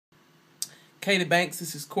Katie Banks,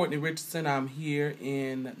 this is Cortney Richardson. I'm here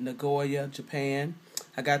in Nagoya, Japan.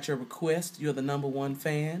 I got your request. You're the #1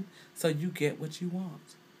 fan, so you get what you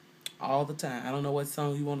want all the time. I don't know what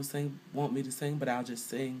song you want me to sing, but I'll just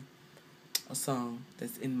sing a song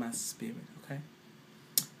that's in my spirit, okay?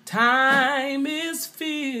 Time is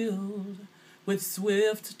filled with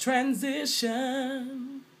swift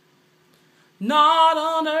transition. Naught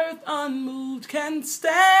on earth unmoved can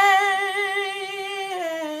stand.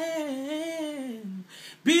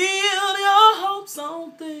 Build your hopes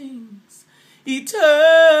on things eternal.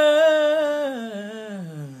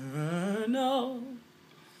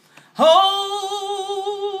 Hold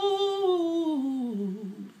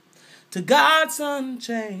to God's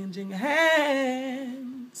unchanging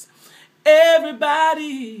hands.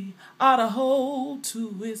 Everybody ought to hold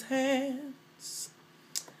to his hands.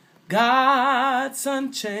 God's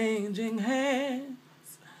unchanging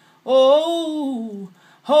hands. Oh,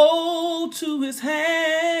 hold to his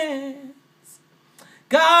hands.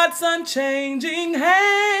 God's unchanging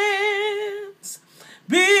hands.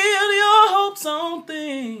 Build your hopes on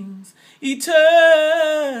things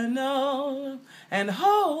eternal. And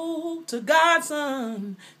hold to God's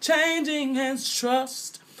unchanging hands.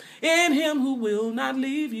 Trust in him who will not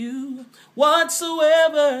leave you,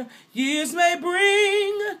 whatsoever years may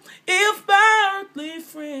bring. If by earthly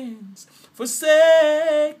friends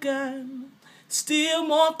forsaken, still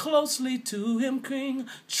more closely to him cling.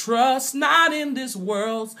 Trust not in this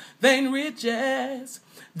world's vain riches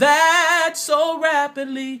that so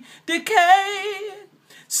rapidly decay.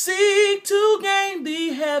 Seek to gain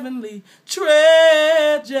the heavenly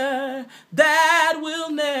treasure that will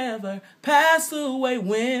never pass away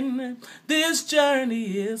when this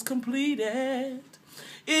journey is completed.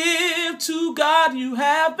 If to God you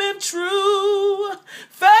have been true,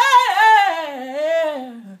 fair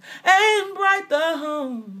and bright the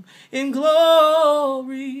home in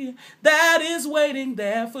glory that is waiting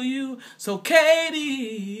there for you. So Katie,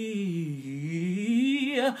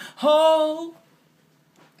 hold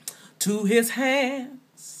to his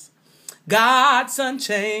hands, God's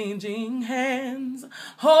unchanging hands.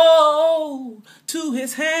 Hold to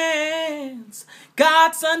his hands,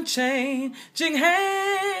 God's unchanging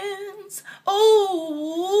hands.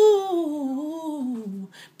 Oh,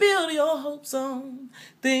 build your hopes on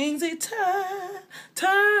things eternal.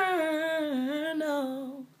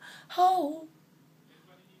 Hold,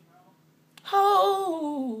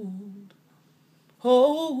 hold,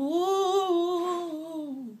 hold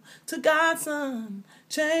to God's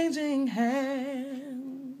unchanging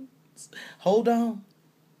hands. Hold on.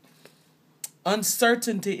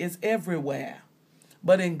 Uncertainty is everywhere,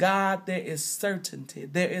 but in God there is certainty.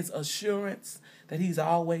 There is assurance that he's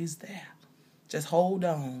always there. Just hold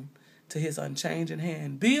on to his unchanging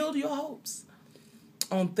hand. Build your hopes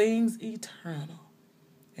on things eternal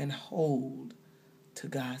and hold to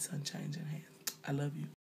God's unchanging hand. I love you.